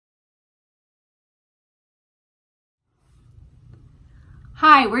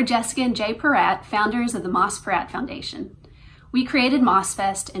Hi, we're Jessica and Jay Peratt, founders of the Moss Peratt Foundation. We created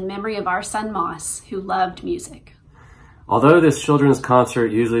MossFest in memory of our son Moss, who loved music. Although this children's concert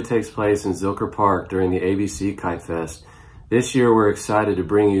usually takes place in Zilker Park during the ABC Kite Fest, this year we're excited to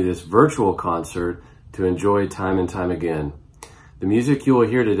bring you this virtual concert to enjoy time and time again. The music you will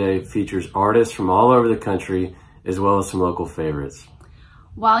hear today features artists from all over the country, as well as some local favorites.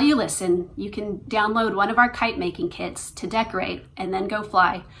 While you listen, you can download one of our kite making kits to decorate and then go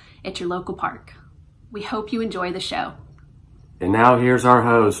fly at your local park. We hope you enjoy the show. And now here's our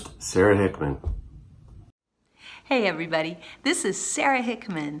host, Sara Hickman. Hey everybody, this is Sara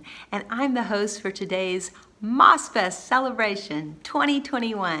Hickman, and I'm the host for today's MossFest Celebration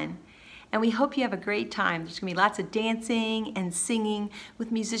 2021. And we hope you have a great time. There's gonna be lots of dancing and singing with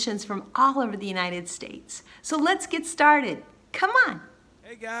musicians from all over the United States. So let's get started. Come on.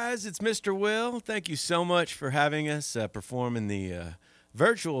 Hey guys, it's Mr. Will. Thank you so much for having us perform in the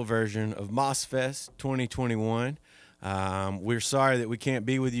virtual version of MossFest 2021. We're sorry that we can't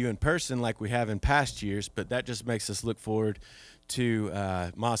be with you in person like we have in past years, but that just makes us look forward to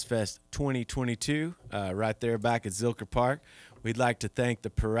MossFest 2022 right there back at Zilker Park. We'd like to thank the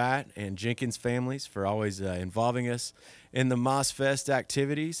Peratt and Jenkins families for always involving us in the MossFest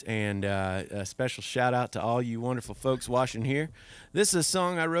activities, and a special shout out to all you wonderful folks watching here. This is a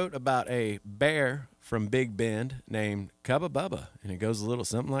song I wrote about a bear from Big Bend named Cubba Bubba, and it goes a little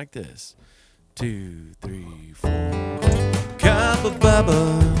something like this. 2, 3, 4. Cubba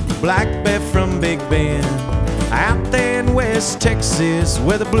Bubba, black bear from Big Bend, out there in West Texas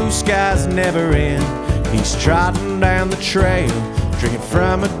where the blue skies never end. He's trotting down the trail, drinking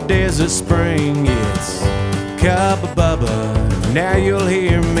from a desert spring. It's Cubba Bubba, now you'll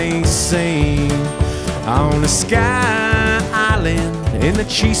hear me sing. On a sky island in the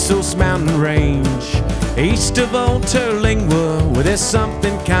Chisos mountain range, east of old Terlingua, where there's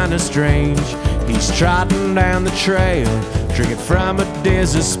something kinda strange. He's trotting down the trail, drinking from a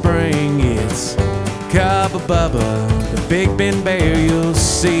desert spring. It's Cubba Bubba, the Big Bend bear you'll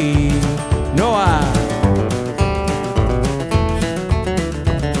see. No,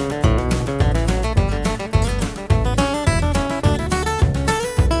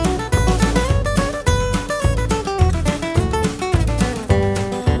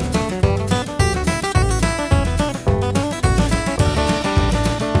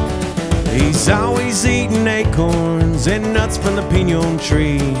 he's always eating acorns and nuts from the pinon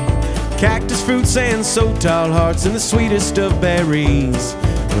tree, cactus fruits and sotal hearts and the sweetest of berries.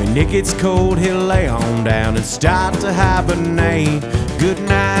 When it gets cold, he'll lay on down and start to hibernate. Good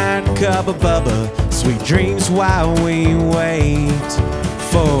night, Cubba Bubba, sweet dreams while we wait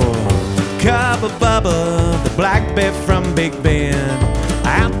for Cubba Bubba, the black bear from Big Bend,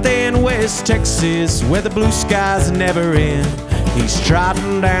 out there in West Texas where the blue skies never end. He's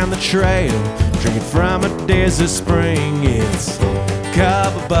trotting down the trail, drinking from a desert spring. It's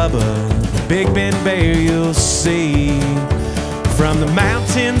Cubba Bubba, the Big Bend bear you'll see. From the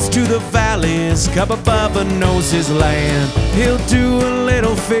mountains to the valleys, Cubba Bubba knows his land. He'll do a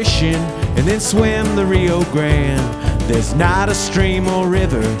little fishing and then swim the Rio Grande. There's not a stream or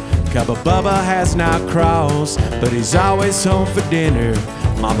river Cubba Bubba has not crossed, but he's always home for dinner.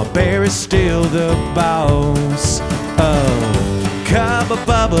 Mama Bear is still the boss. Oh, Cubba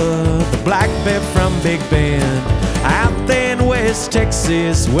Bubba, the black bear from Big Bend, out there in West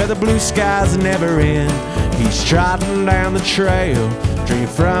Texas where the blue skies never end. He's trotting down the trail, drinking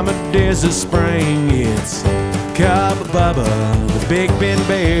from a desert spring. It's Cubba Bubba, the Big Bend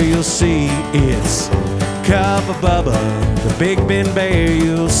bear you'll see. It's Cubba Bubba, the Big Bend bear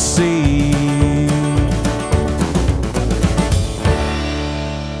you'll see.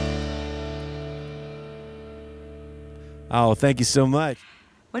 Oh, thank you so much.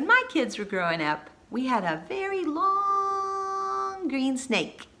 When my kids were growing up, we had a very long green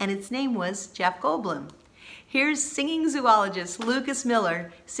snake, and its name was Jeff Goldblum. Here's singing zoologist Lucas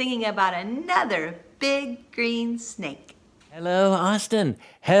Miller singing about another big green snake. Hello, Austin.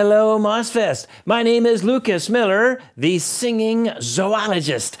 Hello, MossFest. My name is Lucas Miller, the singing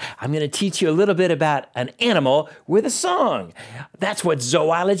zoologist. I'm going to teach you a little bit about an animal with a song. That's what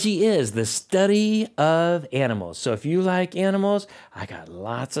zoology is, the study of animals. So if you like animals, I got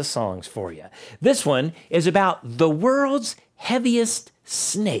lots of songs for you. This one is about the world's heaviest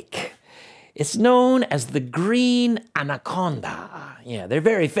snake. It's known as the green anaconda. Yeah, they're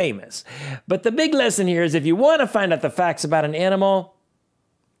very famous. But the big lesson here is if you want to find out the facts about an animal,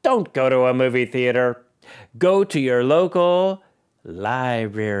 don't go to a movie theater. Go to your local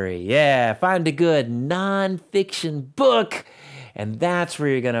library. Yeah, find a good nonfiction book and that's where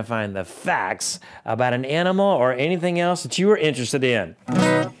you're going to find the facts about an animal or anything else that you are interested in.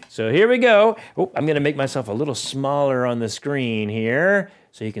 So here we go. Oh, I'm going to make myself a little smaller on the screen here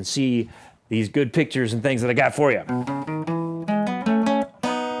so you can see these good pictures and things that I got for you.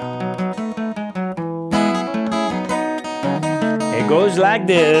 It goes like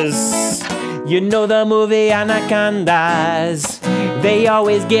this. You know the movie Anacondas. They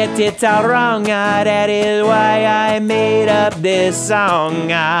always get it all wrong. That is why I made up this song.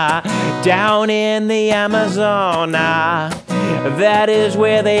 Down in the Amazon. That is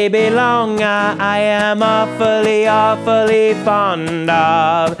where they belong. I am awfully, awfully fond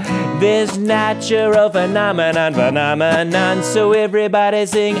of this natural phenomenon. So everybody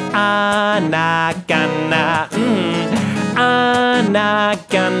sing Anaconda.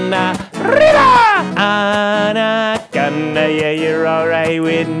 Anaconda. Anaconda. Yeah, you're all right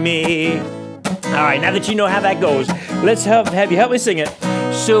with me. All right, now that you know how that goes, let's have you help me sing it.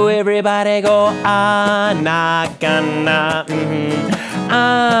 So everybody go Anaconda.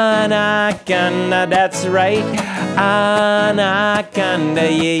 Anaconda, that's right. Anaconda,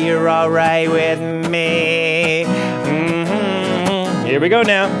 yeah, you're all right with me. Here we go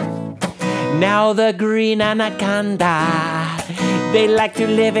now. Now the green anaconda, they like to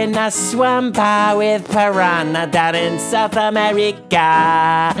live in a swamp with piranha down in South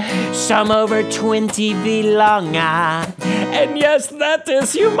America. Some over 20 feet long, and yes, that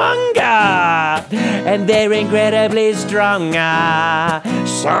is humonga. And they're incredibly strong.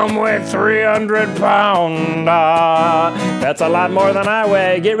 Some weigh 300 pounds. That's a lot more than I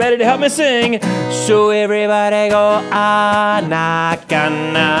weigh. Get ready to help me sing. So everybody go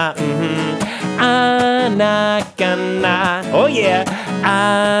Anaconda. Anaconda. Oh yeah.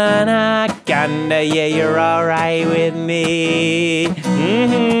 Anaconda. Yeah, you're all right with me.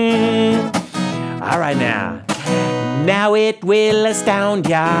 All right now. Now it will astound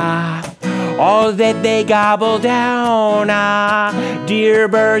ya, all that they gobble down, deer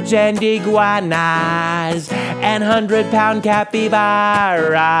birds and iguanas, and 100-pound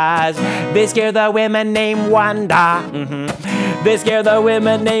capybaras. They scare the women named Wanda. They scare the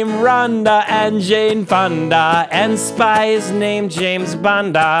women named Rhonda and Jane Fonda, and spies named James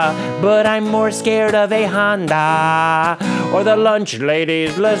Bonda. But I'm more scared of a Honda or the lunch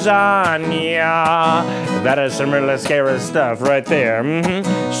lady's lasagna. That is some really scary stuff right there.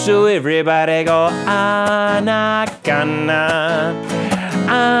 So everybody go Anaconda.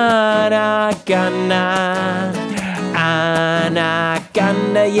 Anaconda.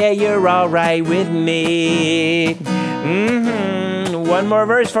 Anaconda, yeah, you're all right with me. One more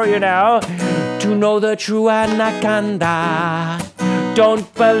verse for you now. To know the true anaconda,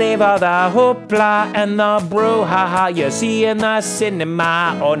 don't believe all the hoopla and the brouhaha you see in the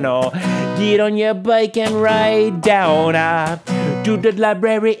cinema. Oh no, get on your bike and ride down to the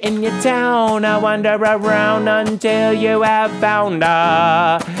library in your town. Wander around until you have found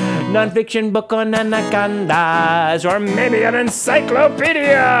a non-fiction book on anacondas, or maybe an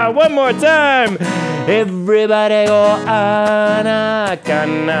encyclopedia. One more time. Everybody go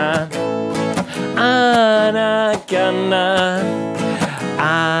Anaconda. Anaconda.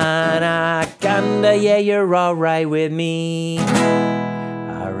 Anaconda, yeah, you're all right with me.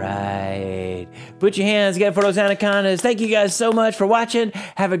 All right. Put your hands together for those anacondas. Thank you guys so much for watching.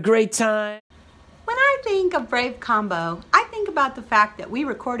 Have a great time. When I think of Brave Combo, I think about the fact that we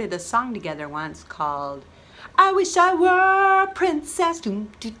recorded a song together once called I Wish I Were a Princess. Doom,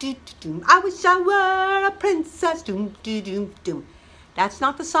 doom, doom, doom. I wish I were a princess. Doom, doom, doom, doom. That's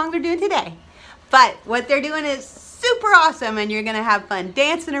not the song they're doing today. But what they're doing is super awesome, and you're going to have fun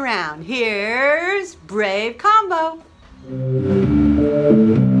dancing around. Here's Brave Combo.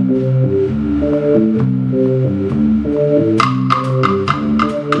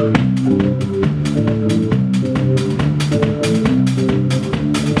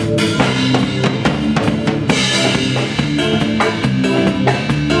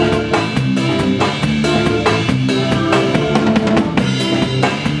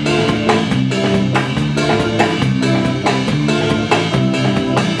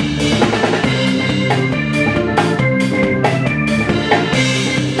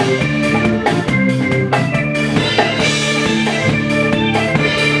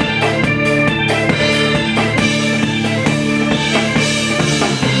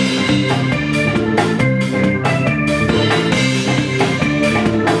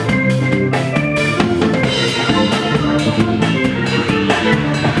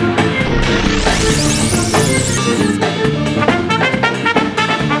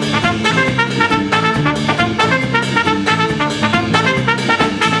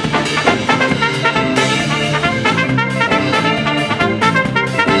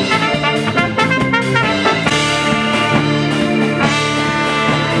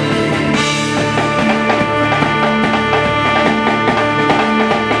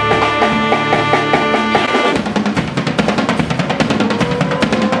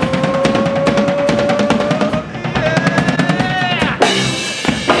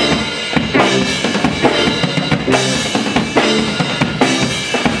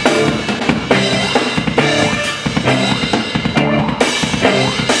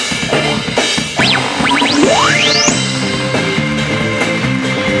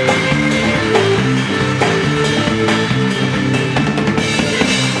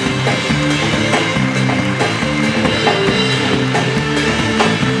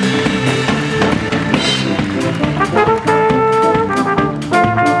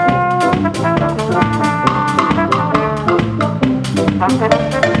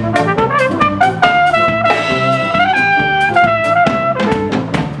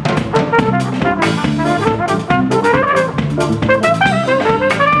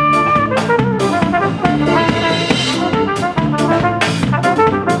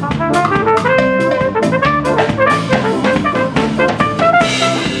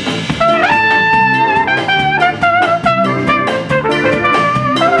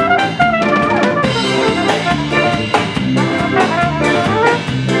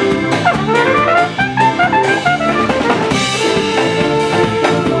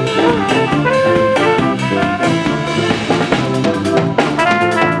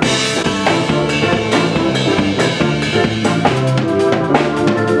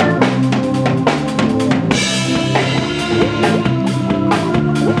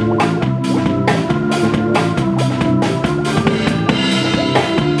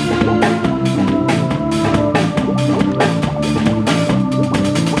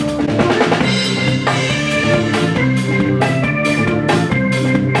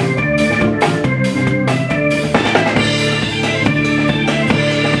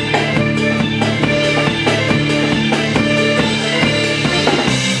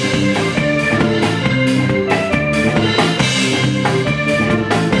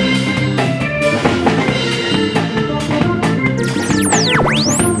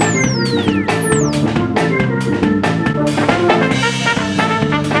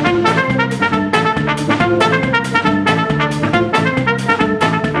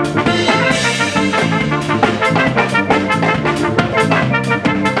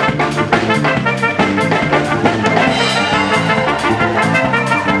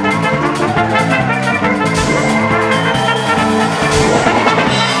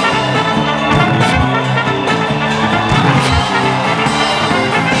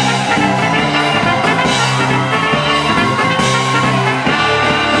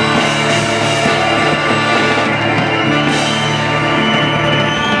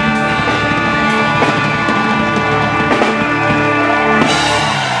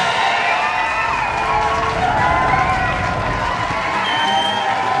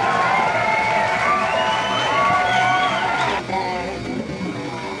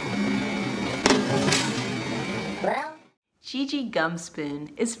 Gigi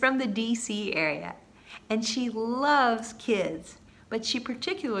Gumspoon is from the DC area, and she loves kids, but she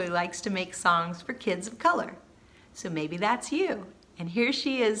particularly likes to make songs for kids of color. So maybe that's you. And here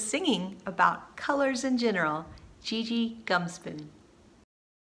she is singing about colors in general, Gigi Gumspoon.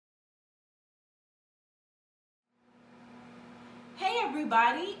 Hey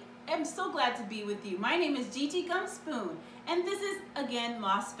everybody, I'm so glad to be with you. My name is Gigi Gumspoon, and this is again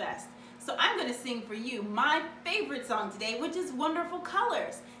MossFest. So I'm going to sing for you my favorite song today, which is Wonderful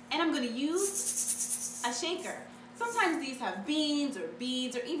Colors. And I'm going to use a shaker. Sometimes these have beans or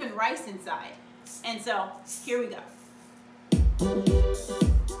beads or even rice inside. And so here we go.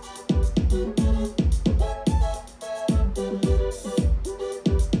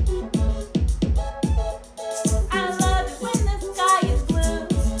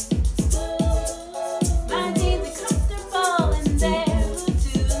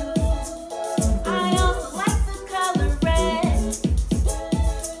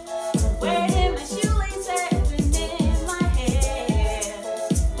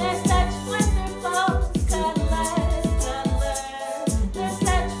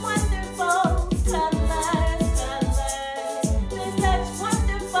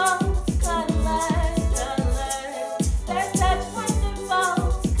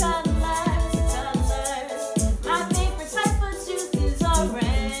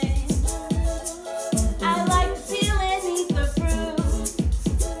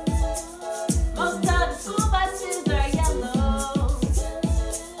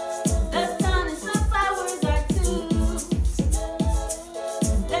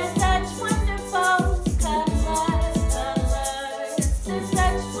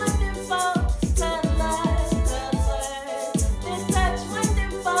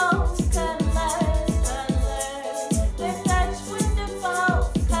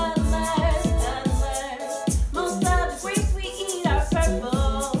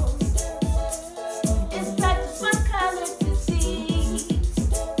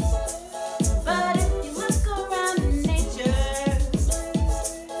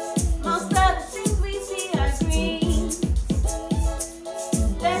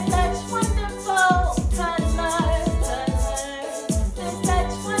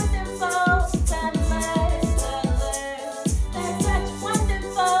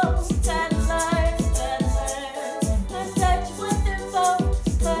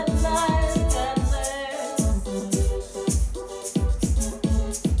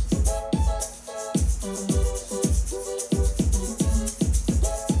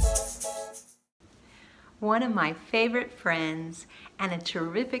 One of my favorite friends and a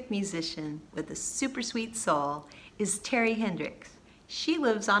terrific musician with a super sweet soul is Terri Hendrix. She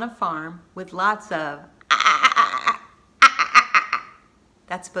lives on a farm with lots of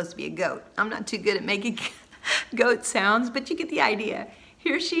That's supposed to be a goat. I'm not too good at making goat sounds, but you get the idea.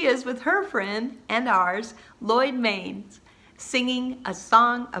 Here she is with her friend and ours, Lloyd singing a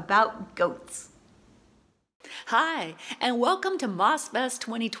song about goats. Hi, and welcome to MossFest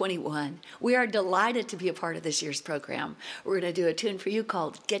 2021. We are delighted to be a part of this year's program. We're going to do a tune for you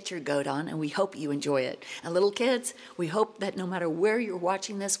called Get Your Goat On, and we hope you enjoy it. And little kids, we hope that no matter where you're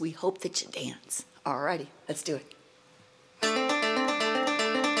watching this, we hope that you dance. Alrighty, let's do it.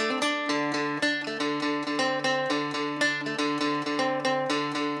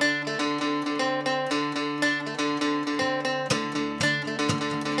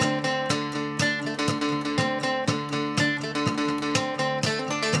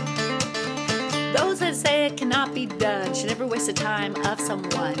 Say it cannot be done, should never waste the time of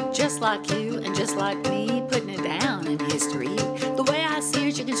someone just like you and just like me, putting it down in history. The way I see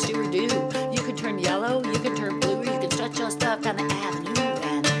it, you can stew or do. You can turn yellow, you can turn blue, or you can stretch your stuff down the avenue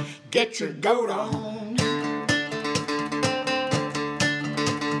and get your goat on.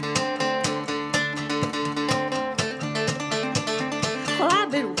 Well,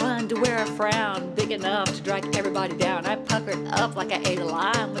 I've been one to wear a frown big enough to drag everybody down. I puckered up like I ate a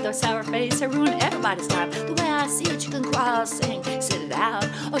lime with a sour face. I ruined everybody's time. The way I see it, you can cry or sing, sit it out,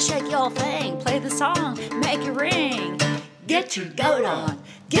 or shake your thing. Play the song, make it ring. Get your goat on.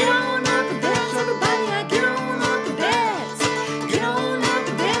 Get on up and dance, everybody. Yeah, get on up and dance. Get on up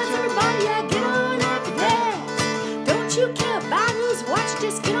and dance, everybody. Yeah, get on up and dance. Don't you care about who's watching?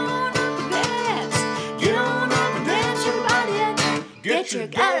 Just get on up and dance. Get on up and dance, everybody. Yeah, get your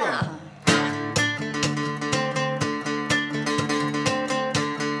goat on.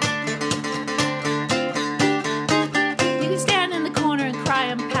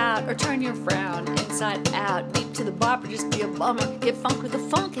 Or turn your frown inside out. Beat to the bop or just be a bummer. Get funk with the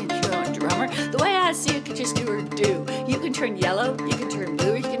funkin' drummer. The way I see it, can just do or do. You can turn yellow, you can turn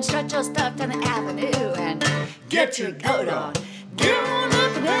blue, or you can stretch get your stuff down the avenue and get your coat on. Get on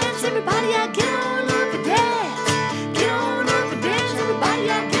up and dance, everybody, get on up and dance. Get on up and dance, everybody,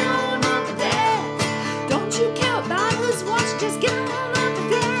 get on up and dance. Don't you care about who's watching, just get on up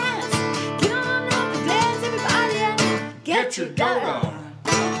and dance. Get on up and dance, everybody, get your coat on.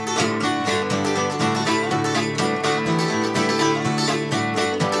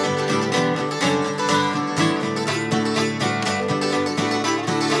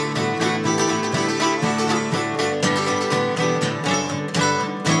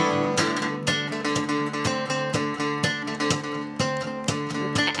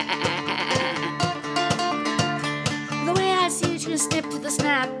 Snip to the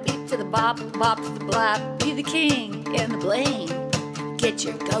snap, beat to the bop, bop to the blap, be the king and the bling. Get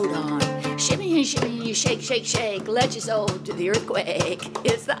your coat on, shimmy, shimmy, shake, shake, shake, let your soul to the earthquake.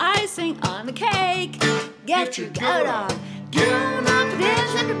 It's the icing on the cake. Get your coat on, get on up and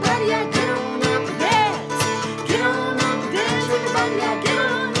dance, everybody, get on up and dance. Get on up and dance, everybody, get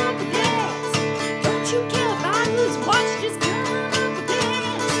on up and dance. Don't you care about who's watching, just get on up and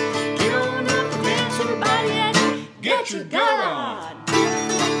dance. Get on up and dance, everybody, get your coat on.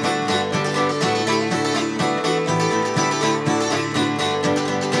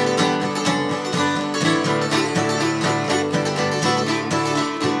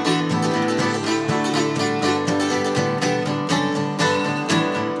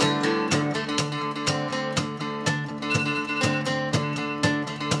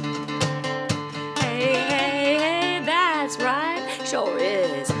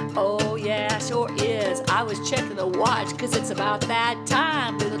 I was checking the watch, cause it's about that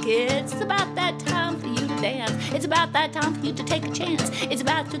time, little kids. It's about that time for you to dance. It's about that time for you to take a chance. It's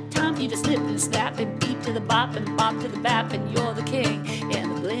about the time for you to slip and snap and beat to the bop and bop to the bap, and you're the king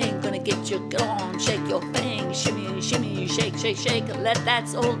and the bling. Gonna get you going, shake your thing, shimmy, shimmy, shake, shake, shake, and let that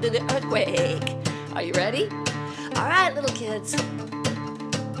soul do the earthquake. Are you ready? All right, little kids.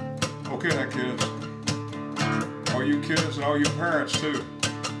 Okay now, kids. All you kids and all you parents too.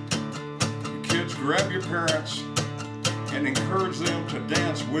 Kids, grab your parents and encourage them to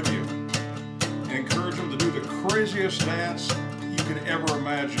dance with you. And encourage them to do the craziest dance you could ever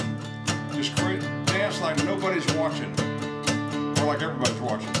imagine. Just dance like nobody's watching, or like everybody's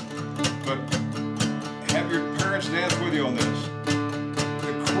watching. But have your parents dance with you on this.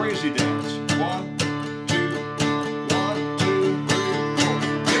 The crazy dance. 1, 2, 1, 2, 3, 4.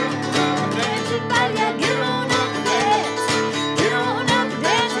 Get on up and dance, everybody, get on up and dance. Get on up and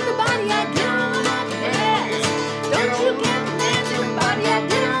dance, everybody, get on.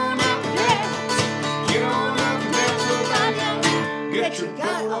 Get your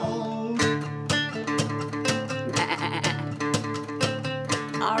coat on.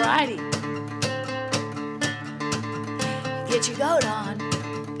 Alrighty. Get your coat on.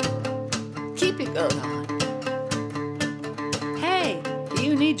 Keep your coat on. Hey,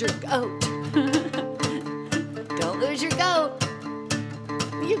 you need your coat. Don't lose your coat.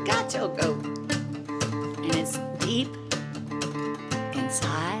 You got your coat. And it's deep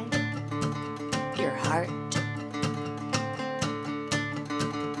inside your heart.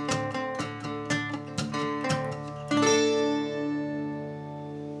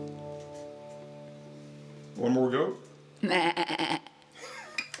 One more go.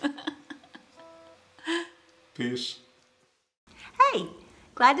 Peace. Hey,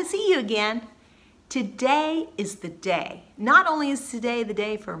 glad to see you again. Today is the day. Not only is today the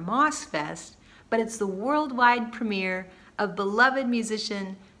day for MossFest, but it's the worldwide premiere of beloved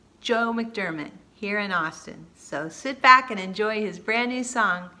musician Joe McDermott here in Austin. So sit back and enjoy his brand new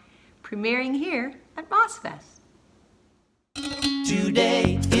song, premiering here at MossFest.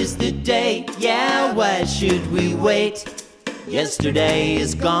 Today is the day, yeah, why should we wait? Yesterday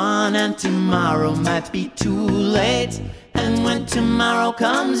is gone and tomorrow might be too late. And when tomorrow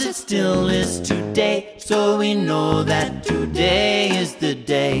comes, it still is today. So we know that today is the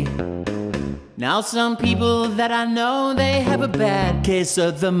day. Now some people that I know, they have a bad case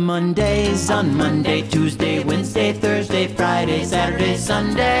of the Mondays. On Monday, Tuesday, Wednesday, Thursday, Friday, Saturday,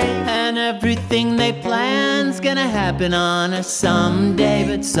 Sunday. And everything they plan's gonna happen on a someday.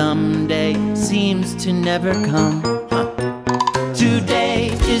 But someday seems to never come. Today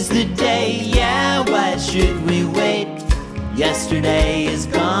is the day, yeah, why should we wait? Yesterday is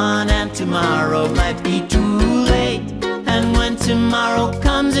gone and tomorrow might be too late. And when tomorrow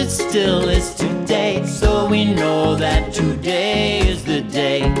comes, it still is today. So we know that today is the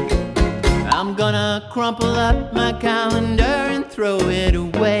day. I'm gonna crumple up my calendar and throw it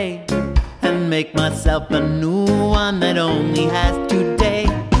away, and make myself a new one that only has today.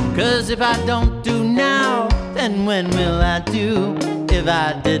 Cause if I don't do now, then when will I do? if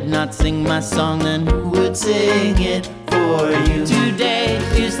I did not sing my song, then who would sing it for you? Today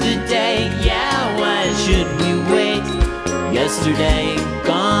is the day, yeah, why should we wait? Yesterday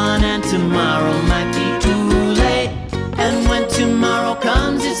gone and tomorrow might be too late. And when tomorrow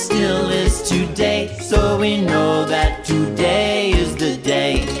comes, it still is today. So we know that today is the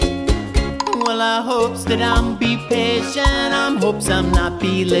day. Well, I hopes that I'm be patient, I'm hopes I'm not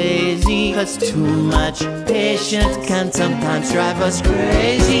be lazy, 'cause too much patience can sometimes drive us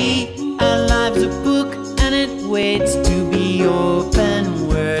crazy. Our life's a book and it waits to be open.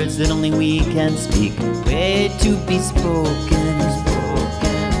 Words that only we can speak wait to be spoken.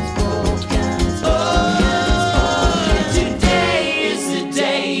 Today is the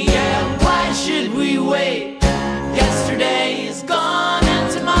day, yeah, why should we wait? Yesterday is gone and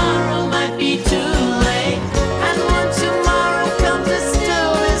tomorrow might be too late. And when tomorrow comes, it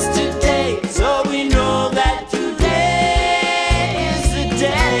still is today. So we know that today is the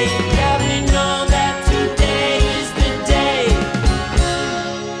day. Yeah, we know that today is the day.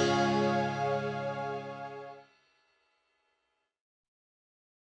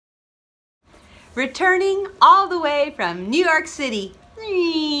 Returning all the way from New York City,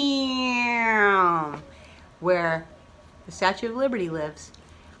 where the Statue of Liberty lives,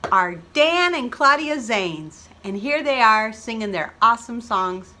 are Dan and Claudia Zanes. And here they are singing their awesome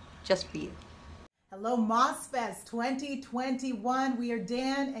songs just for you. Hello, MossFest 2021. We are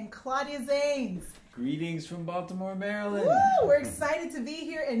Dan and Claudia Zanes. Greetings from Baltimore, Maryland. Woo! We're excited to be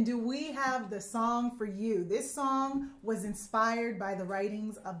here, and do we have the song for you? This song was inspired by the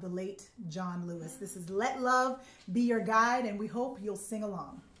writings of the late John Lewis. This is Let Love Be Your Guide, and we hope you'll sing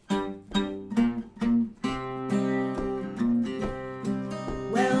along.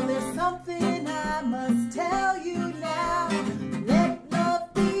 Well, there's something I must tell you now. Let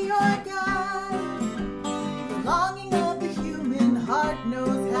love be your guide. The longing of the human heart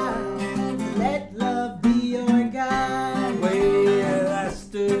knows how. Let love be your guide. Well, I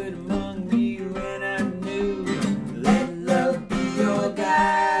stood among you and I knew. Let love be your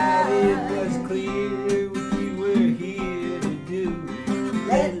guide. It was clear what you were here to do.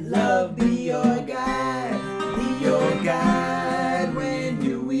 Let love be your guide. Be your guide when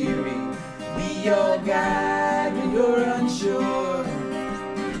you're weary. Be your guide when you're unsure.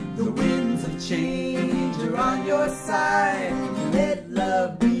 The winds of change are on your side. Let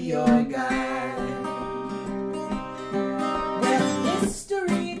love be your guide. Well,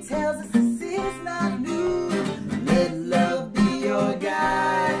 history tells us this is not new. Let love be your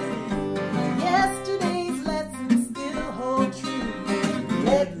guide. Yesterday's lessons still hold true.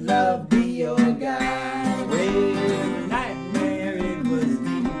 Let love be your guide. Well, nightmare, it was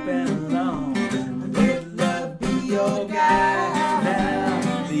deep and long. Let love be your guide.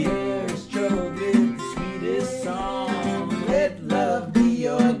 Now the air is troubled with the sweetest song. Let love be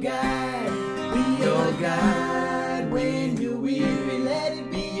your guide. Be your guide when you're weary. Let it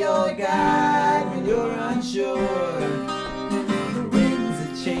be your guide when you're unsure. The winds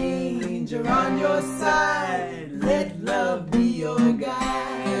of change are on your side. Let love be your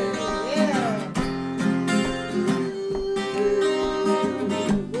guide. Yeah.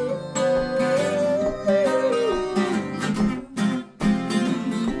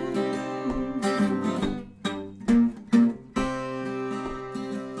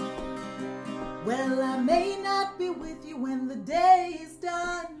 Well, I may not be with you when the day is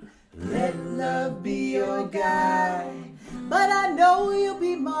done. Let love be your guide. But I know you'll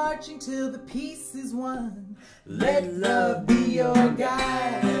be marching till the peace is won. Let love be your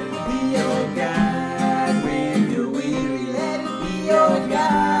guide. Be your guide when you're weary. Let it be your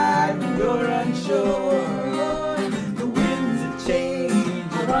guide when you're unsure. The winds of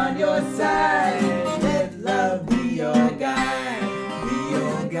change are on your side. Let love be your guide. Be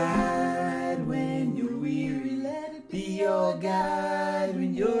your guide when you're weary. Let it be your guide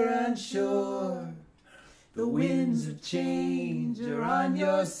when you're unsure. The winds of change are on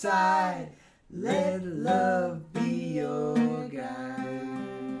your side. Let love be your guide.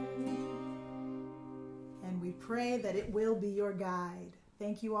 And we pray that it will be your guide.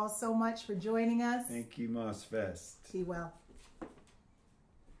 Thank you all so much for joining us. Thank you, MossFest. Be well.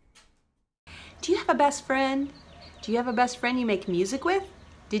 Do you have a best friend? Do you have a best friend you make music with?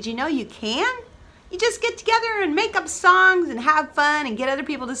 Did you know you can? You just get together and make up songs and have fun and get other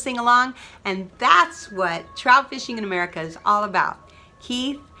people to sing along. And that's what Trout Fishing in America is all about.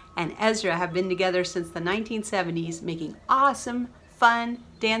 Keith and Ezra have been together since the 1970s making awesome, fun,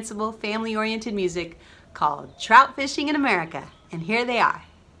 danceable, family-oriented music called Trout Fishing in America. And here they are.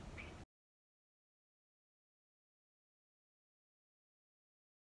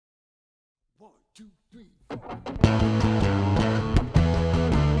 One, two, three.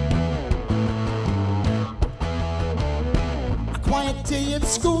 quiet day at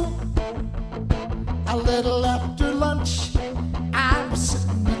school. A little after lunch, I was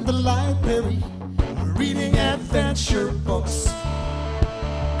sitting in the library reading adventure books.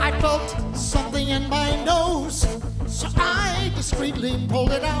 I felt something in my nose, so I discreetly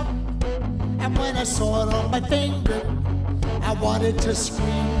pulled it out. And when I saw it on my finger, I wanted to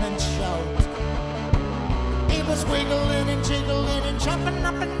scream and shout. It was wiggling and jiggling and jumping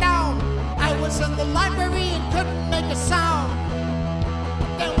up and down. I was in the library and couldn't make a sound.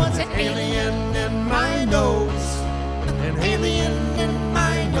 There was an alien in my nose, an alien in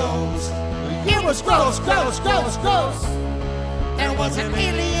my nose. It was gross, gross, gross, gross. There was an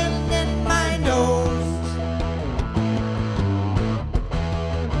alien in my nose.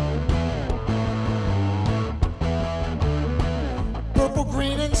 Purple,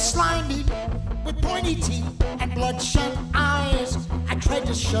 green, and slimy, with pointy teeth and bloodshot eyes. I tried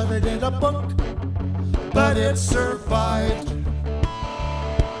to shove it in a book, but it survived.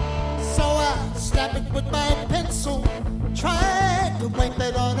 So I stabbed it with my pencil, tried to wipe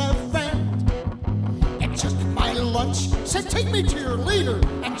it on a friend. It took my lunch, said take me to your leader,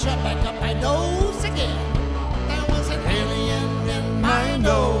 and jumped back up my nose again. There was an alien in my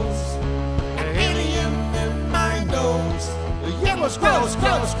nose, an alien in my nose. It was gross,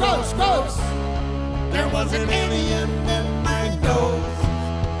 gross, gross, gross. There was an alien in my nose.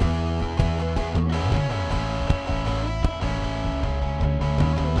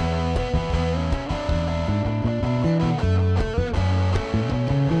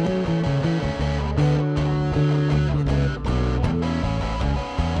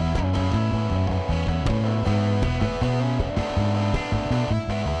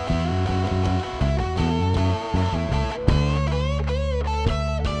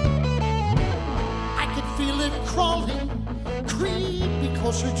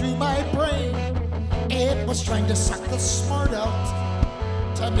 Closer to my brain. It was trying to suck the smart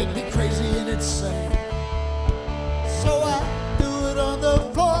out, to make me crazy and insane. So I threw it on the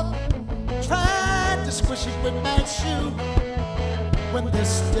floor, tried to squish it with my shoe. When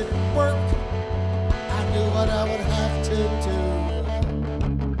this didn't work, I knew what I would have to do.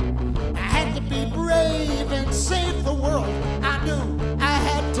 I had to be brave and save the world. I knew I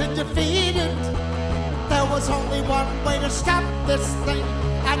had to defeat it. There was only one way to stop this thing.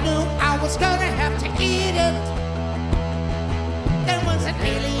 I knew I was gonna have to eat it. There was an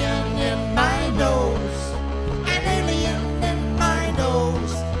alien in my nose, an alien in my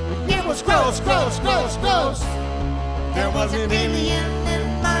nose. It was gross, gross, gross, gross. There was an alien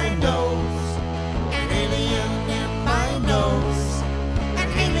in my nose, an alien in my nose, an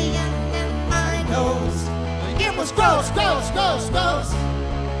alien in my nose. It was gross, gross, gross, gross.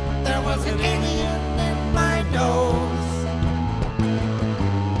 There was an alien in my nose.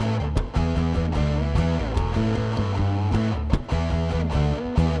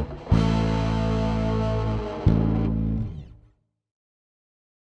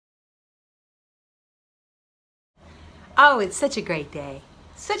 Oh, it's such a great day.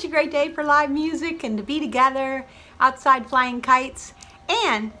 Such a great day for live music and to be together outside flying kites.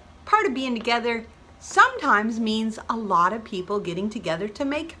 And part of being together sometimes means a lot of people getting together to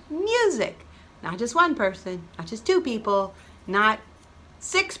make music. Not just one person, not just two people, not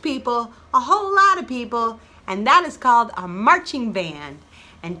 6 people, a whole lot of people. And that is called a marching band.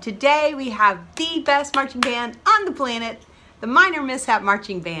 And today we have the best marching band on the planet, the Minor Mishap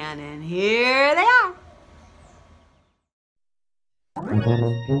Marching Band. And here they are.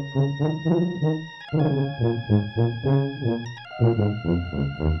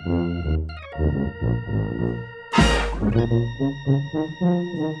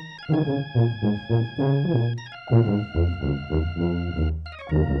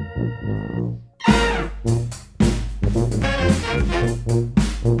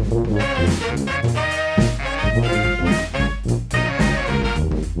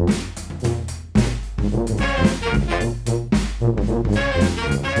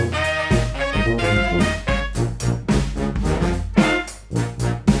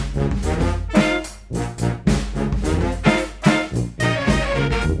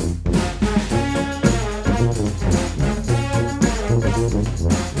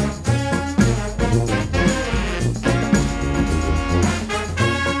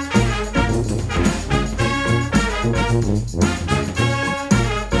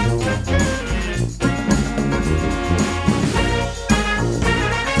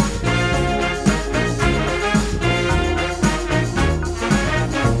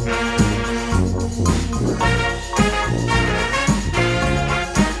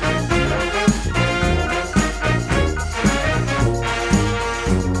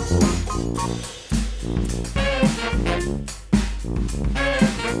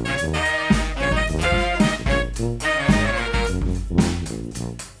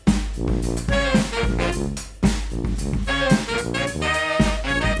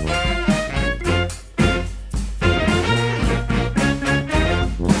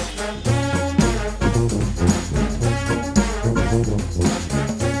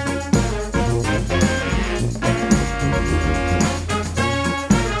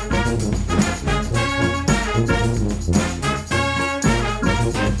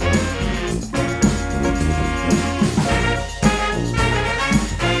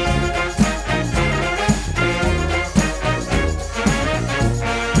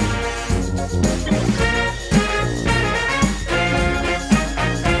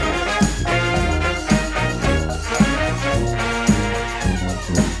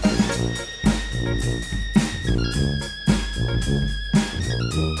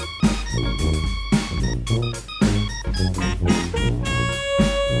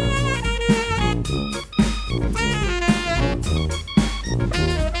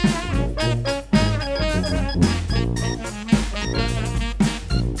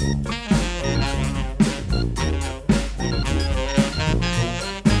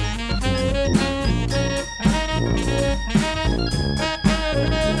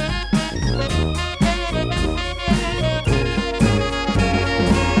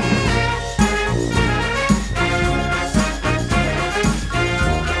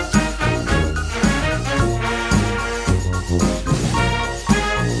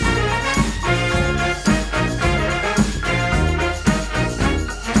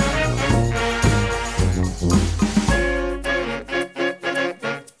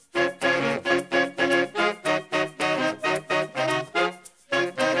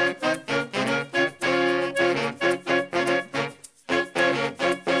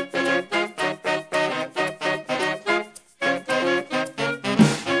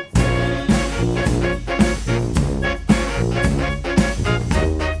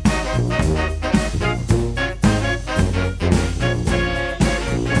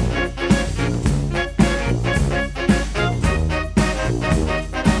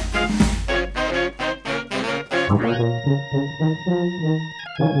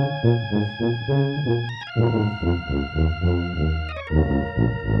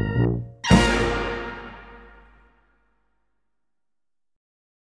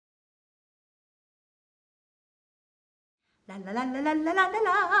 La la la la la la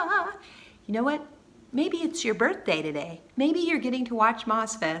la la. You know what? Maybe it's your birthday today. Maybe you're getting to watch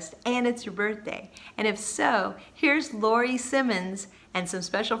MossFest and it's your birthday. And if so, here's Laurie Simmons and some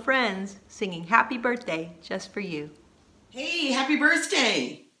special friends singing happy birthday just for you. Hey, happy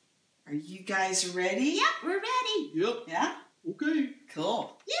birthday! Are you guys ready? Yep, we're ready. Yep. Yeah? Okay.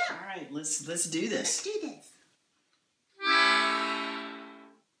 Cool. Yeah. All right, let's do this. Let's do this.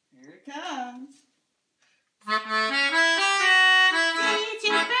 Here it comes. It's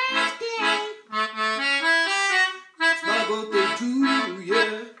your birthday. It's my birthday too,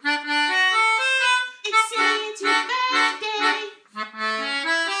 yeah. It's your birthday.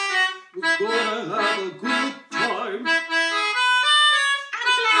 We're gonna have a good time. I'm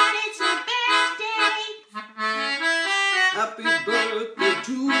glad it's your birthday. Happy birthday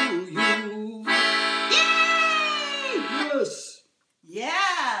to you. Yay! Yes.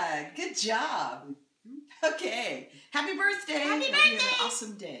 Yeah, good job. Okay, happy birthday. Happy Hope you have birthday. an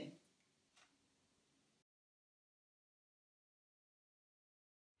awesome day.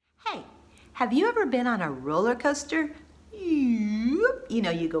 Hey, have you ever been on a roller coaster? You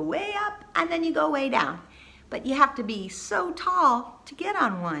know, you go way up and then you go way down. But you have to be so tall to get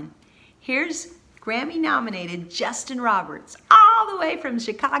on one. Here's Grammy-nominated Justin Roberts, all the way from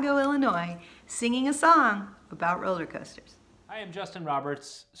Chicago, Illinois, singing a song about roller coasters. I am Justin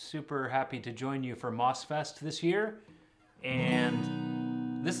Roberts, super happy to join you for MossFest this year.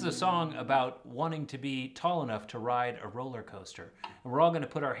 And this is a song about wanting to be tall enough to ride a roller coaster. And we're all going to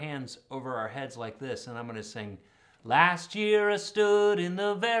put our hands over our heads like this, and I'm going to sing, "Last year I stood in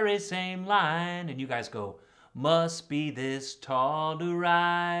the very same line," and you guys go, "Must be this tall to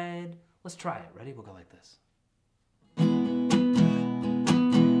ride." Let's try it. Ready? We'll go like this.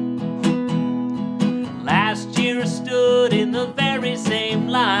 Last year I stood in the very same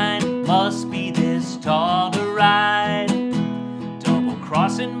line, must be this tall to ride. Double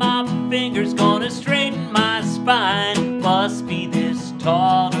crossing my fingers, gonna straighten my spine, must be this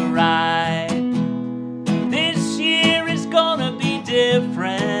tall to ride. This year is gonna be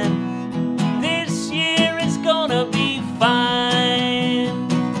different, this year is gonna be fine.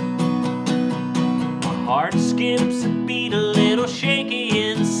 My heart skips a beat, a little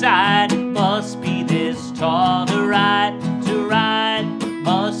shaky inside, must be this tall to ride,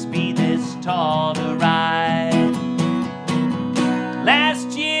 must be this tall to ride.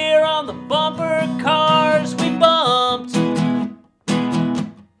 Last year on the bumper cars we bumped,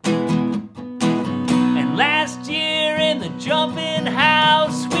 and last year in the jumping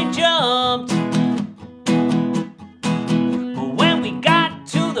house we jumped. But when we got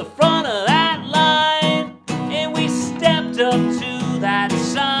to the front of that line and we stepped up to that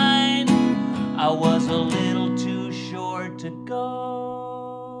sign, I was a little too short to go.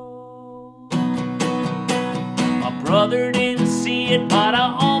 My brother didn't see it, but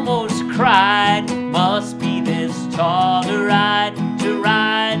I almost cried. Must be this tall to ride,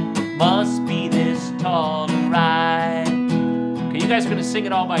 must be this tall to ride. Okay, you guys are gonna sing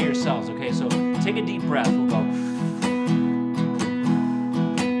it all by yourselves, okay? So take a deep breath, we'll go.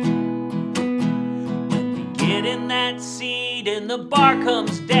 When we get in that seat feet and the bar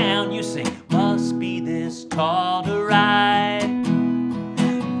comes down, you sing, must be this tall to ride.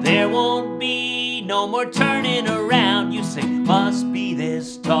 There won't be no more turning around, you sing, must be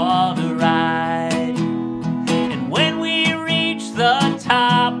this tall to ride. And when we reach the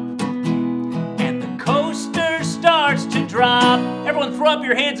top and the coaster starts to drop, everyone throw up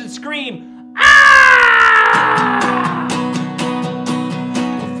your hands and scream, ah!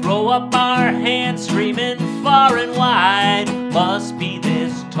 We'll throw up our hands screaming far and wide, must be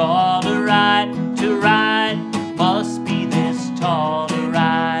this tall to ride, must be this tall to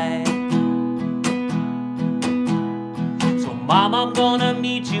ride. So Mom, I'm gonna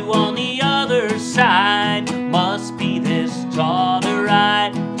meet you on the other side, must be this tall to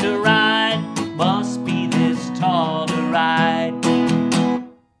ride, must be this tall to ride.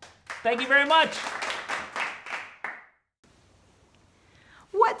 Thank you very much.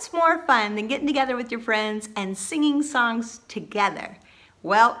 What's more fun than getting together with your friends and singing songs together?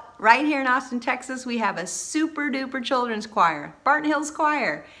 Well, right here in Austin, Texas, we have a super duper children's choir, Barton Hills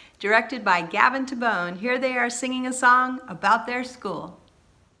Choir, directed by Gavin Tabone. Here they are singing a song about their school.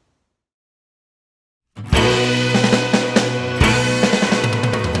 1, 2,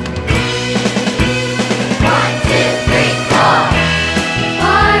 3, 4.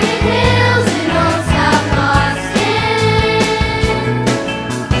 Barton Hills in Old South Austin.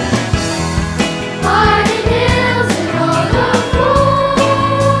 Barton Hills in Old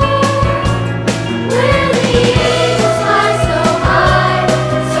where the eagles fly so high,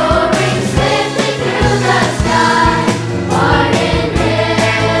 soaring swiftly through the sky. Barton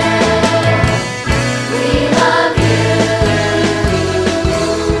Hills, we love you.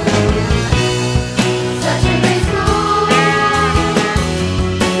 Such a great school.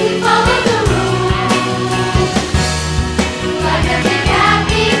 We follow the rules, like a big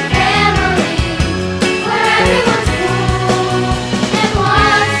happy family, where everyone's cool and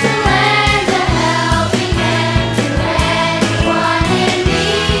wants to lend a helping hand to anyone in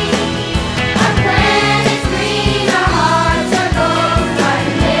need. Our planet's green, our hearts are gold.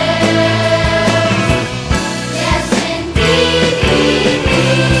 Barton Hills, yes indeed.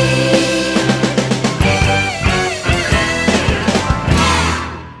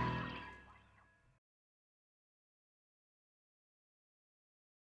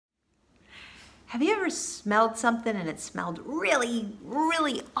 Have you ever smelled something and it smelled really,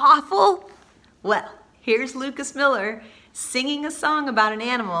 really awful? Well, here's Lucas Miller singing a song about an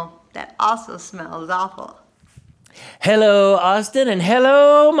animal that also smells awful. Hello, Austin, and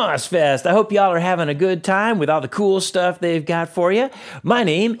hello, MossFest. I hope y'all are having a good time with all the cool stuff they've got for you. My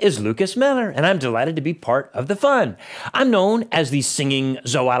name is Lucas Miller, and I'm delighted to be part of the fun. I'm known as the singing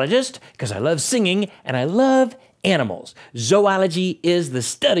zoologist because I love singing and I love animals. Zoology is the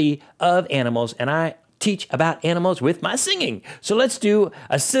study of animals, and I teach about animals with my singing. So let's do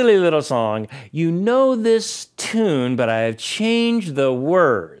a silly little song. You know this tune, but I've changed the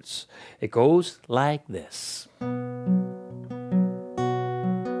words. It goes like this.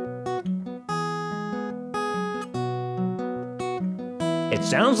 It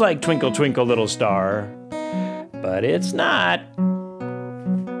sounds like Twinkle, Twinkle, Little Star, but it's not.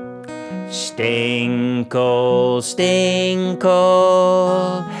 Stinkle, stinkle,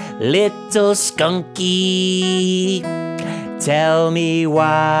 little skunky, tell me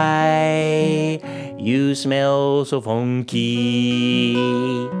why you smell so funky.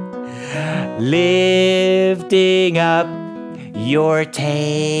 Lifting up your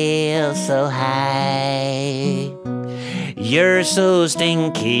tail so high, you're so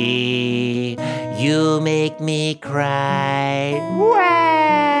stinky, you make me cry. Wah!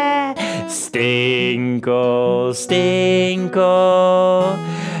 Stinkle, stinkle,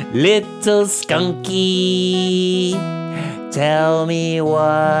 little skunky, tell me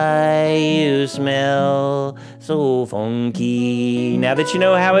why you smell so funky. Now that you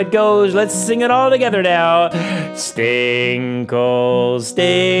know how it goes, let's sing it all together now. Stinkle,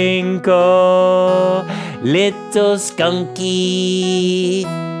 stinkle, little skunky,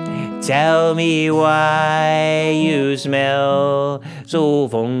 tell me why you smell so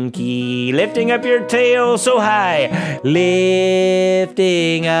funky. Lifting up your tail so high,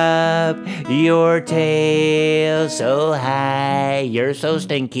 lifting up your tail so high. You're so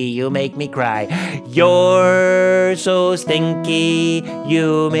stinky, you make me cry. You're so stinky,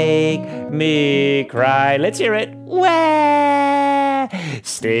 you make me cry. Let's hear it. Wah!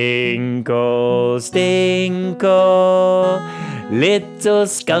 Stinkle, stinkle, little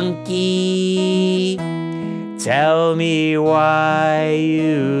skunky, tell me why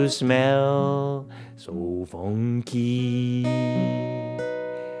you smell so funky.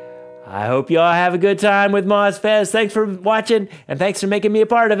 I hope you all have a good time with MossFest. Thanks for watching, and thanks for making me a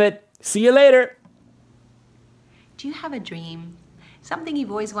part of it. See you later. Do you have a dream? Something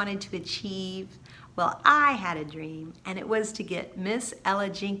you've always wanted to achieve? Well, I had a dream, and it was to get Miss Ella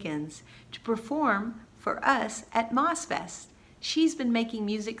Jenkins to perform for us at MossFest. She's been making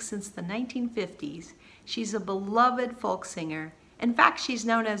music since the 1950s. She's a beloved folk singer. In fact, she's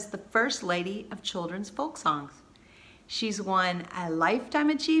known as the First Lady of Children's Folk Songs. She's won a Lifetime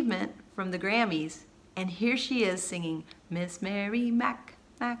Achievement from the Grammys, and here she is singing Miss Mary Mac,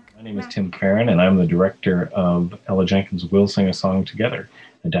 Mac. My name is Tim Farron, and I'm the director of Ella Jenkins We'll Sing a Song Together,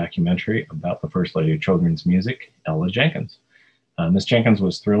 a documentary about the First Lady of Children's Music, Ella Jenkins. Miss Jenkins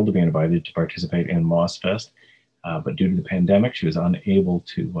was thrilled to be invited to participate in MossFest, but due to the pandemic, she was unable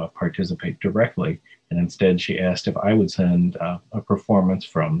to participate directly, and instead she asked if I would send a performance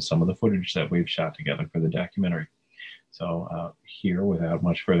from some of the footage that we've shot together for the documentary. So here, without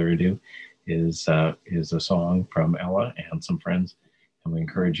much further ado, is a song from Ella and some friends, and we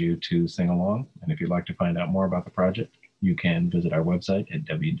encourage you to sing along. And if you'd like to find out more about the project, you can visit our website at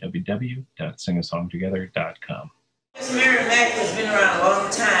www.singasongtogether.com. Miss Mary Mac has been around a long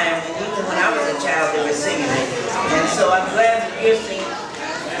time, and even when I was a child, they were singing it. And so I'm glad that you're singing,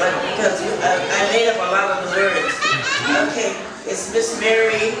 but because I made up a lot of the words. Okay, it's Miss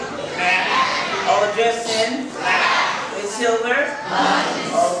Mary Mac, all dressed in with silver,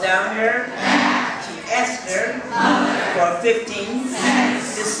 all down her. She asked her for 15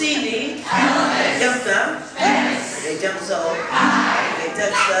 to see me. Jumped up, they jumped so, they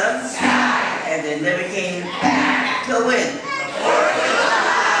touched up, and they never came to win.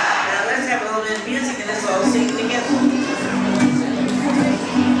 Now let's have a little bit of music and let's all sing together.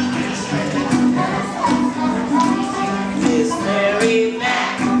 Miss Mary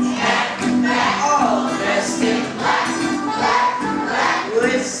Mac, all dressed in black,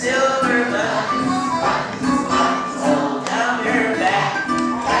 with silver buttons all down her back.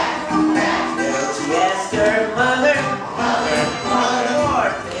 Well, she asked her mother for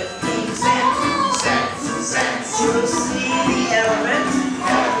 15 cents to see the elephant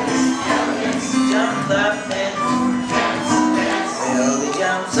jump the fence. Well, they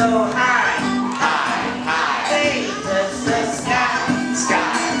jumped so high, they touched the sky,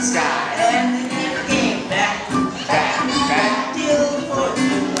 and they never came back till the 4th of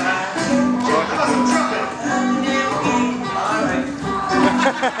July. And they never came. All right.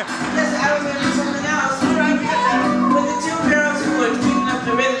 Listen, I was going to do something else. All right, with the two girls who were keeping up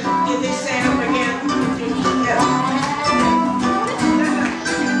the rhythm, did they stand up again? Yeah.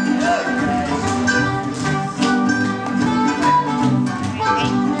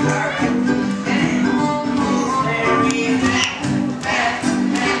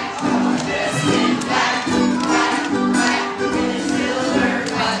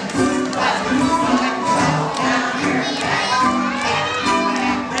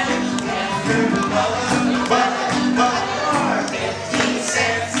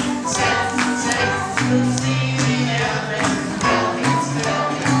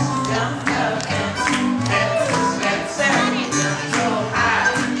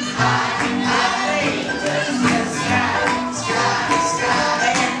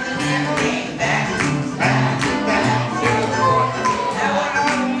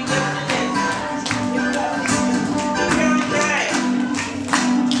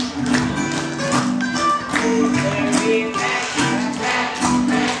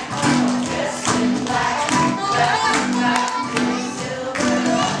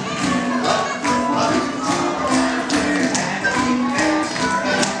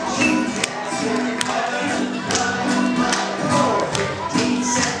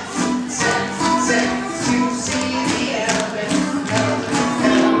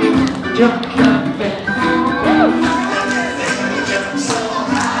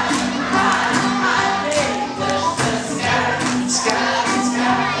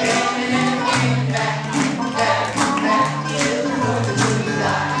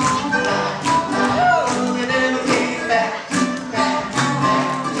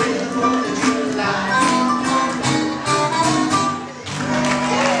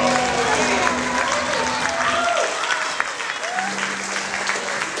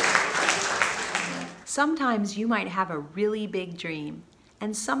 Sometimes you might have a really big dream,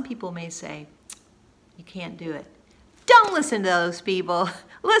 and some people may say, you can't do it. Don't listen to those people.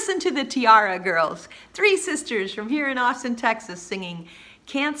 Listen to the Tiarra Girls, 3 sisters from here in Austin, Texas, singing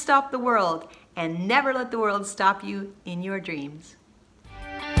Can't Stop the World and Never Let the World Stop You in Your Dreams.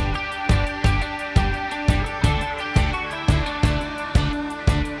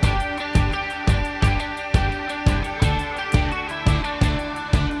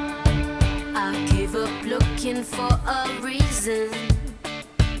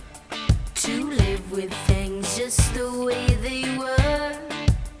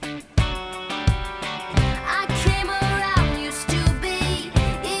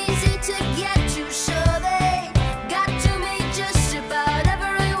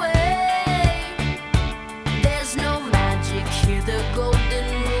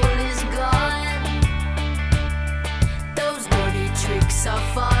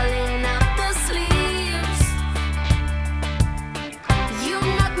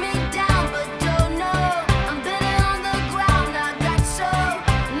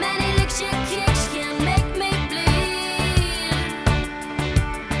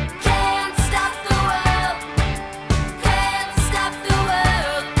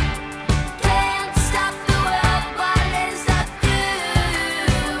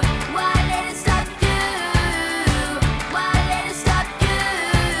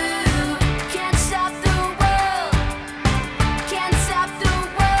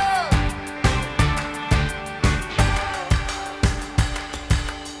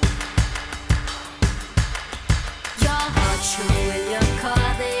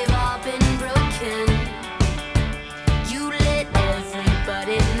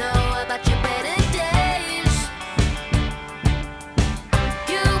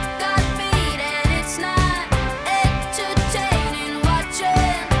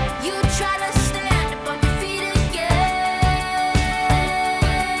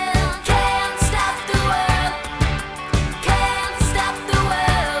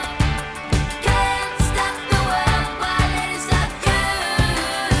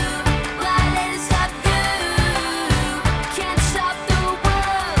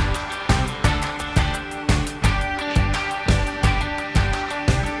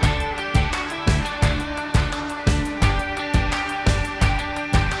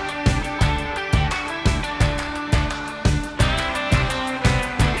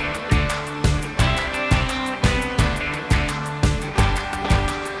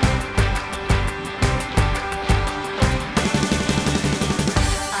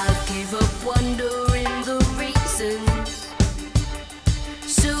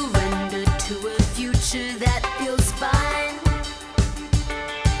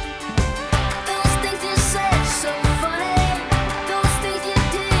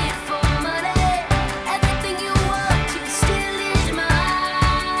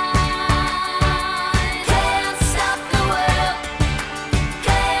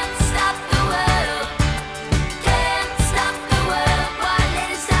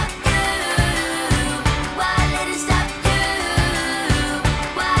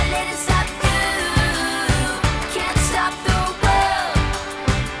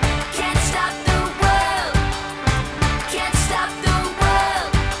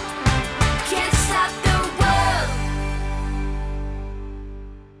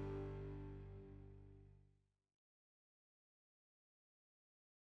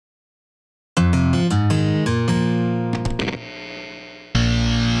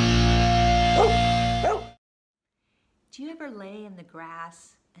 Do you ever lay in the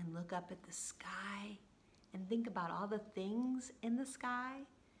grass and look up at the sky and think about all the things in the sky?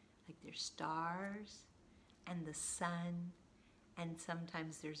 Like there's stars and the sun, and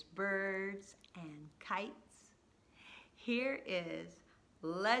sometimes there's birds and kites. Here is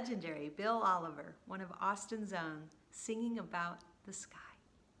legendary Bill Oliver, one of Austin's own, singing about the sky.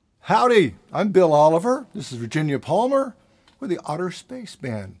 Howdy, I'm Bill Oliver. This is Virginia Palmer with the Otter Space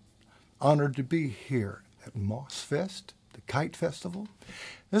Band. Honored to be here at MossFest, the Kite Festival.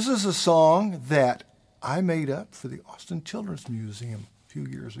 This is a song that I made up for the Austin Children's Museum a few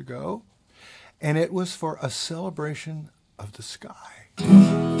years ago, and it was for a celebration of the sky.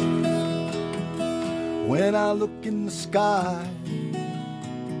 When I look in the sky,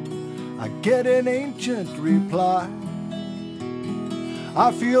 I get an ancient reply.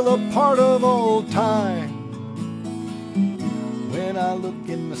 I feel a part of old time. When I look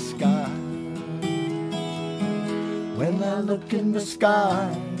in the sky, when I look in the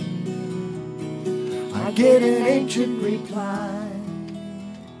sky, I get an ancient reply.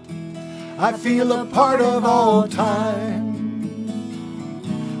 I feel a part of all time.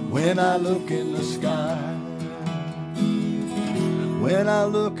 When I look in the sky, when I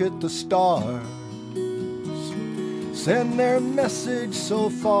look at the stars, send their message so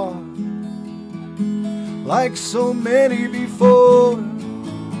far, like so many before.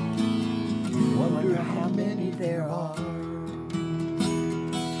 Wonder how many there are.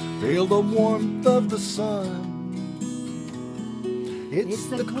 Feel the warmth of the sun, it's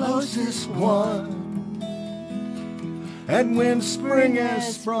the closest one. And when spring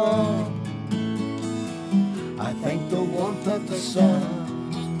has sprung, I thank the warmth of the sun.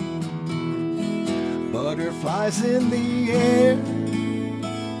 Butterflies in the air,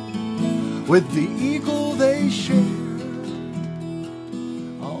 with the eagle they share,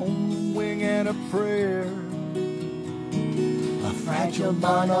 on wing and a prayer, a fragile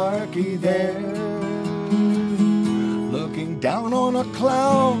monarchy there, looking down on a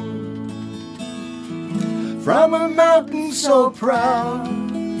cloud from a mountain so proud,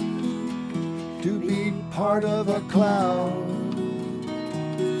 to be part of a cloud,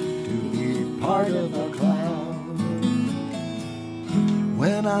 to be part of a cloud.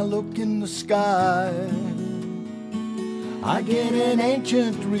 When I look in the sky, I get an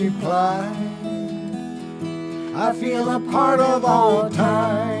ancient reply. I feel a part of all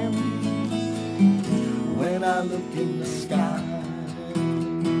time. When I look in the sky,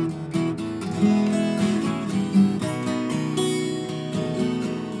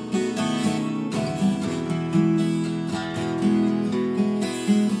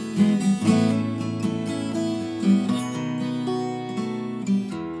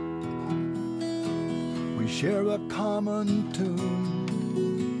 share a common tune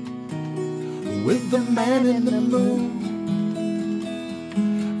with the man in the moon.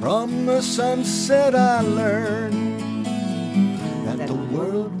 From the sunset I learned that the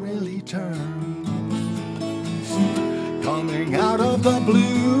world really turns. Coming out of the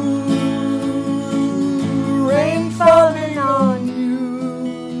blue, rain falling on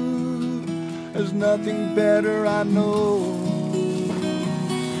you. There's nothing better I know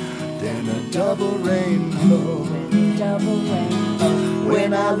than a double rainbow.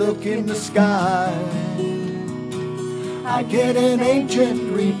 When I look in the sky, I get an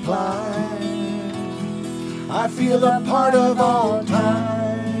ancient reply. I feel a part of all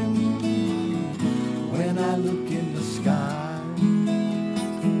time. When I look in the sky,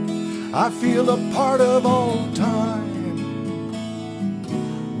 I feel a part of all time.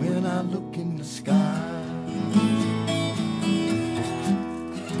 When I look in the sky.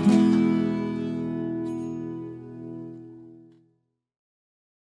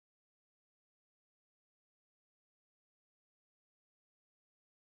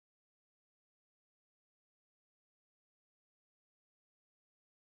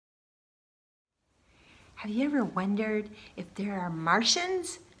 Have you ever wondered if there are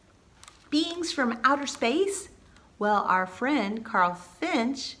Martians? Beings from outer space? Well, our friend Carl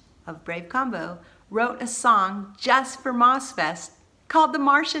Finch of Brave Combo wrote a song just for MossFest called The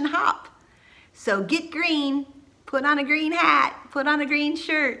Martian Hop. So get green, put on a green hat, put on a green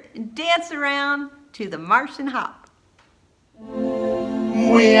shirt, and dance around to The Martian Hop.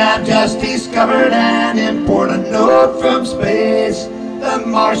 We have just discovered an important note from space. The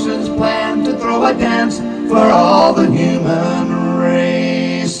Martians plan to throw a dance for all the human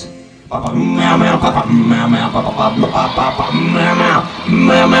race. Meow meow, meow meow, meow meow, meow meow,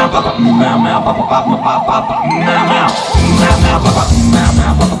 meow meow, meow meow.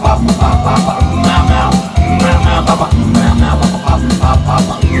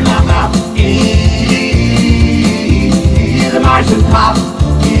 Martian hop.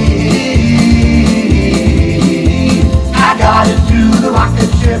 I got into the rocket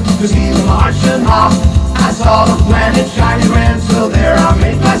ship to see the Martian hop. I saw the planet shiny red, so there I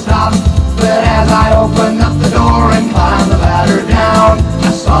made my stop. But as I opened up the door and climbed the ladder down,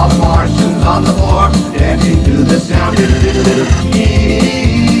 I saw the Martians on the floor dancing to the sound.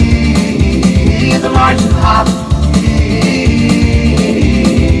 The Martian hop.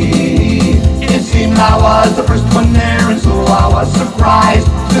 It seemed I was the first one there, and so I was surprised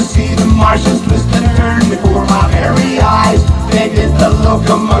to see the Martians twist and turn before my very eyes. They did the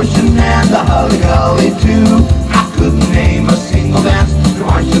locomotion and the hully-gully too. I couldn't name a single dance the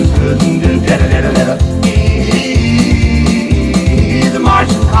Martians couldn't do. The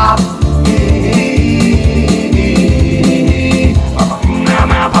Martian hop.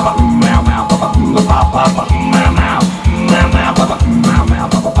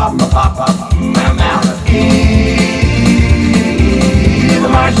 The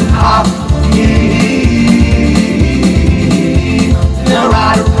Martian hop. Now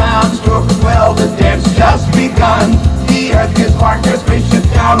right around stroke of 12, the dance just begun. The Earth gets parked their spaceship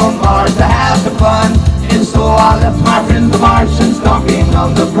down on Mars to have the fun. And so I left my friends the Martians stomping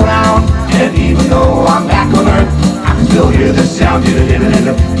on the ground. And even though I'm back on Earth, I can still hear the sound. The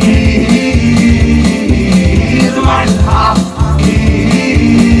Martian hop.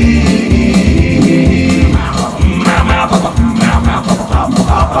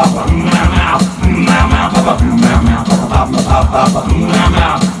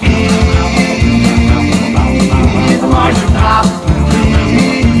 The Martian hop.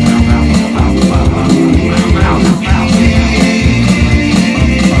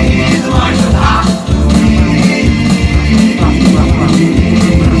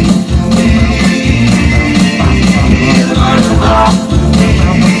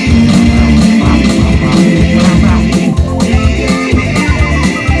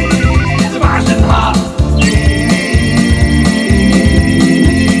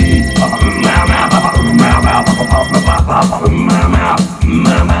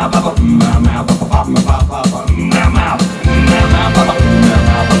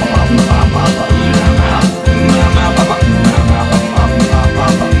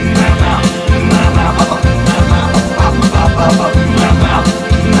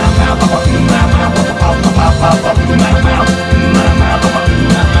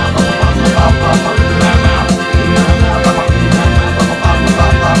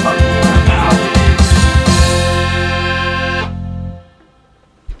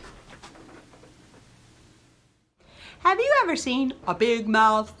 Have you ever seen a big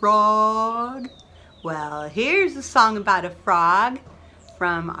mouth frog? Well, here's a song about a frog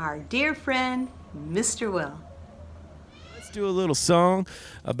from our dear friend, Mr. Will. Let's do a little song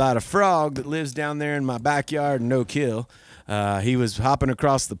about a frog that lives down there in my backyard in Oak Hill. He was hopping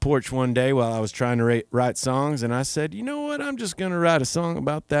across the porch one day while I was trying to write songs, and I said, you know what, I'm just going to write a song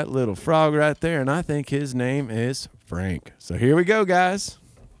about that little frog right there, and I think his name is Frank. So here we go, guys.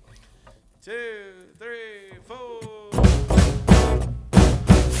 2, 3, 4.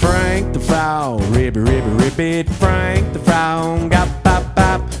 Frank the frog, ribby, ribby, ribbit. Frank the frog, gop, bop,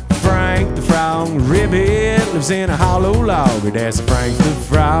 bop. Frank the frog, ribbit, lives in a hollow log. That's Frank the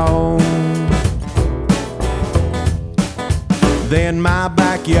frog. Then my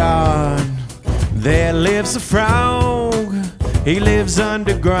backyard, there lives a frog. He lives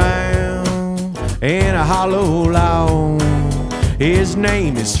underground in a hollow log. His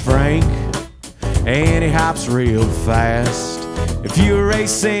name is Frank, and he hops real fast. If you're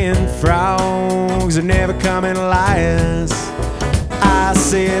racing frogs, they're never coming last. I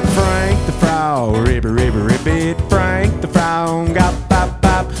said Frank the frog, ribby, ribby, ribbit. Frank the frog, gop, bop,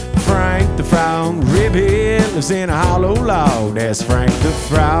 bop. Frank the frog, ribbit, lives in a hollow log. That's Frank the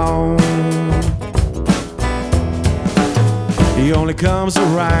frog. He only comes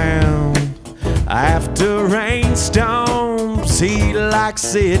around after rainstorms. He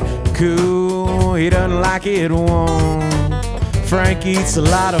likes it cool, he doesn't like it warm. Frank eats a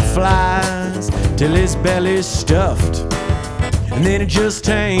lot of flies till his belly's stuffed, and then it just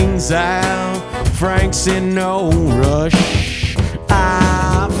hangs out. Frank's in no rush.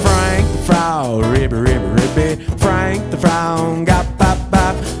 Frank the frog, ribby, ribby, ribbit. Frank the frog, gop, bop,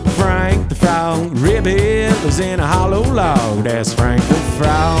 bop. Frank the frog, ribbit, lives in a hollow log. That's Frank the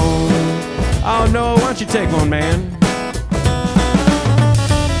frog. Oh no, why don't you take one, man?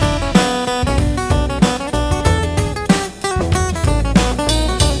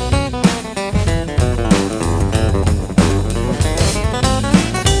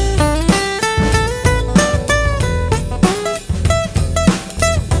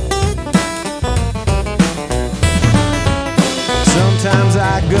 times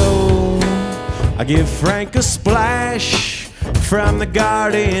I go, I give Frank a splash from the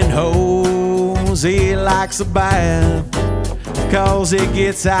garden hose. He likes a bath 'cause it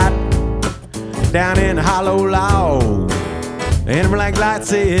gets hot down in the hollow log, and black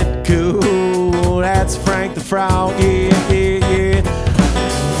lights it cool. That's Frank the Frog, yeah, yeah, yeah.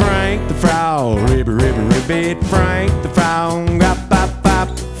 Frank the Frog, ribbit, ribbit, ribbit. Frank the Frog, bop, bop, bop.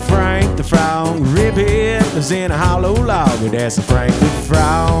 Frank the Frog, ribbit, is in a hollow log. That's a Frank the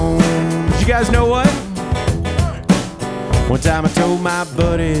Frog. Did you guys know what? One time I told my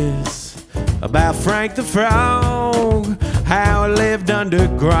buddies about Frank the Frog, how he lived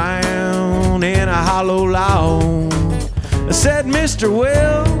underground in a hollow log. I said, Mr.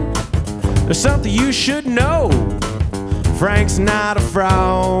 Will, there's something you should know. Frank's not a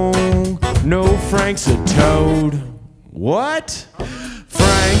frog, no, Frank's a toad. What?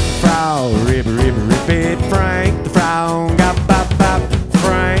 Frank the Frog, ribbit, ribbit, ribbit. Frank the Frog, bop, bop, bop.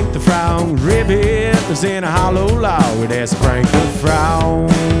 Frank the Frog, ribbit, is in a hollow log. That's Frank the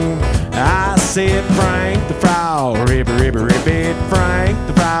Frog. I said Frank the Frog, ribbit, ribbit, ribbit. Frank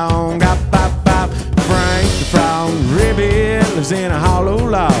the Frog, bop, bop, bop. Frank the Frog, ribbit, lives in a hollow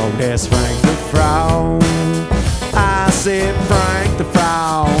log. That's Frank the Frog. I said Frank the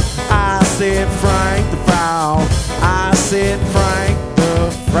Frog. I said Frank the Frog. I said Frank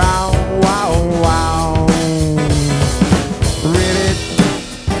the Frog. Wow, wow. Ribbit,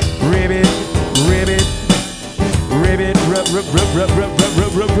 ribbit, ribbit, ribbit, rub, rub, rub, rub, rub,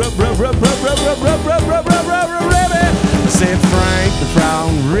 rub, rub, rub, rub, rub, rub, rub, rub, rub, rub, rub, rub, rub, ribbit. I said Frank the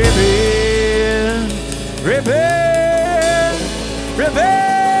Frog, ribbit, ribbit, ribbit.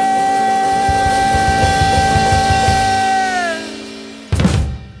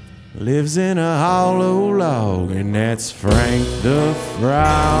 Lives in a hollow log, and that's Frank the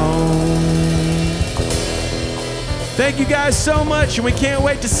Frog. Thank you guys so much, and we can't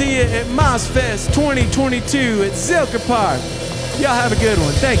wait to see you at MossFest 2022 at Zilker Park. Y'all have a good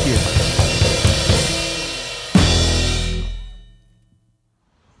one. Thank you.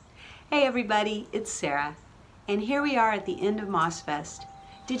 Hey everybody, it's Sarah, and here we are at the end of MossFest.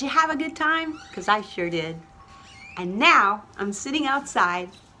 Did you have a good time? Because I sure did. And now I'm sitting outside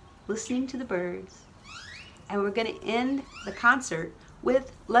listening to the birds, and we're going to end the concert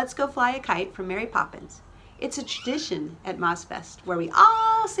with Let's Go Fly a Kite from Mary Poppins. It's a tradition at MossFest where we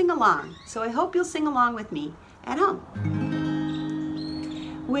all sing along, so I hope you'll sing along with me at home.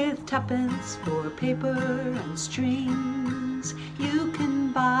 With tuppence for paper and strings, you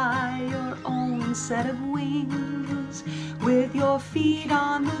can buy your own set of wings. With your feet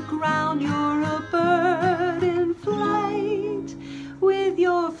on the ground, you're a bird in flight. With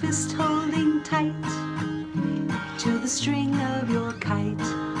your fist holding tight to the string of your kite.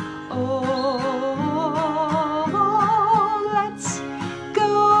 Oh, let's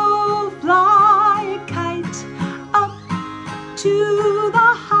go fly a kite up to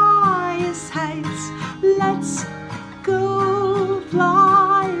the highest heights. Let's go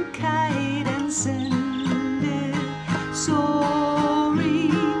fly a kite and send it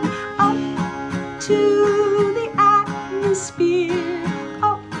soaring up to the atmosphere.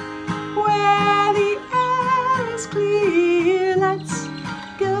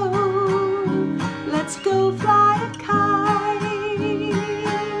 Let's go fly a kite.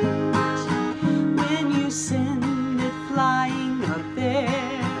 When you send it flying up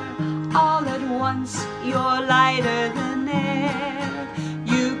there, all at once you're lighter than air.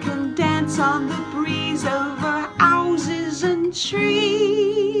 You can dance on the breeze over houses and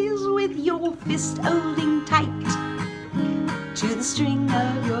trees with your fist holding tight to the string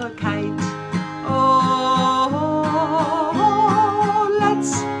of your kite. Oh,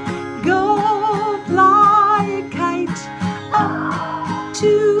 let's go fly a kite up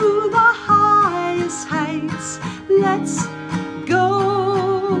to the highest heights. Let's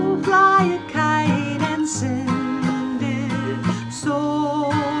go fly a kite and send it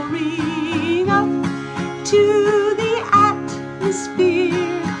soaring up to the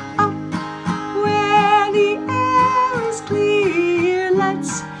atmosphere, up where the air is clear.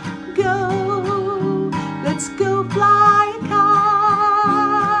 Let's go fly a kite.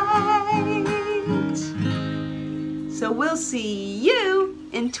 So we'll see you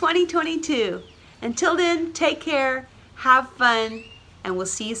in 2022. Until then, take care, have fun, and we'll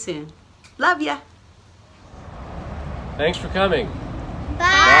see you soon. Love ya. Thanks for coming.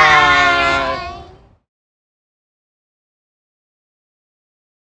 Bye.